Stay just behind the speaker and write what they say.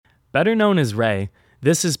Better known as Ray,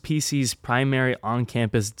 this is PC's primary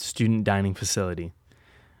on-campus student dining facility.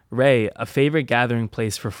 Ray, a favorite gathering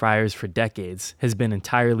place for friars for decades, has been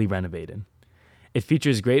entirely renovated. It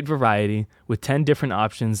features great variety with 10 different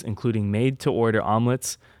options including made-to-order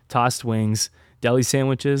omelets, tossed wings, deli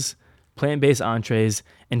sandwiches, plant-based entrees,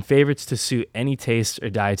 and favorites to suit any taste or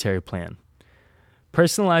dietary plan.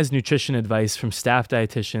 Personalized nutrition advice from staff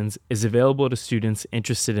dietitians is available to students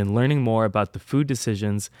interested in learning more about the food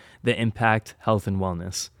decisions that impact health and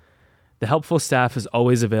wellness. The helpful staff is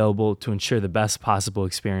always available to ensure the best possible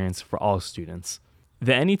experience for all students.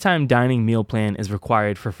 The Anytime Dining meal plan is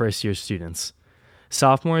required for first-year students.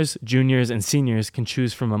 Sophomores, juniors, and seniors can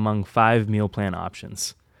choose from among 5 meal plan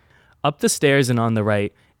options. Up the stairs and on the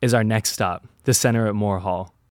right is our next stop, the Center at Raymond Hall.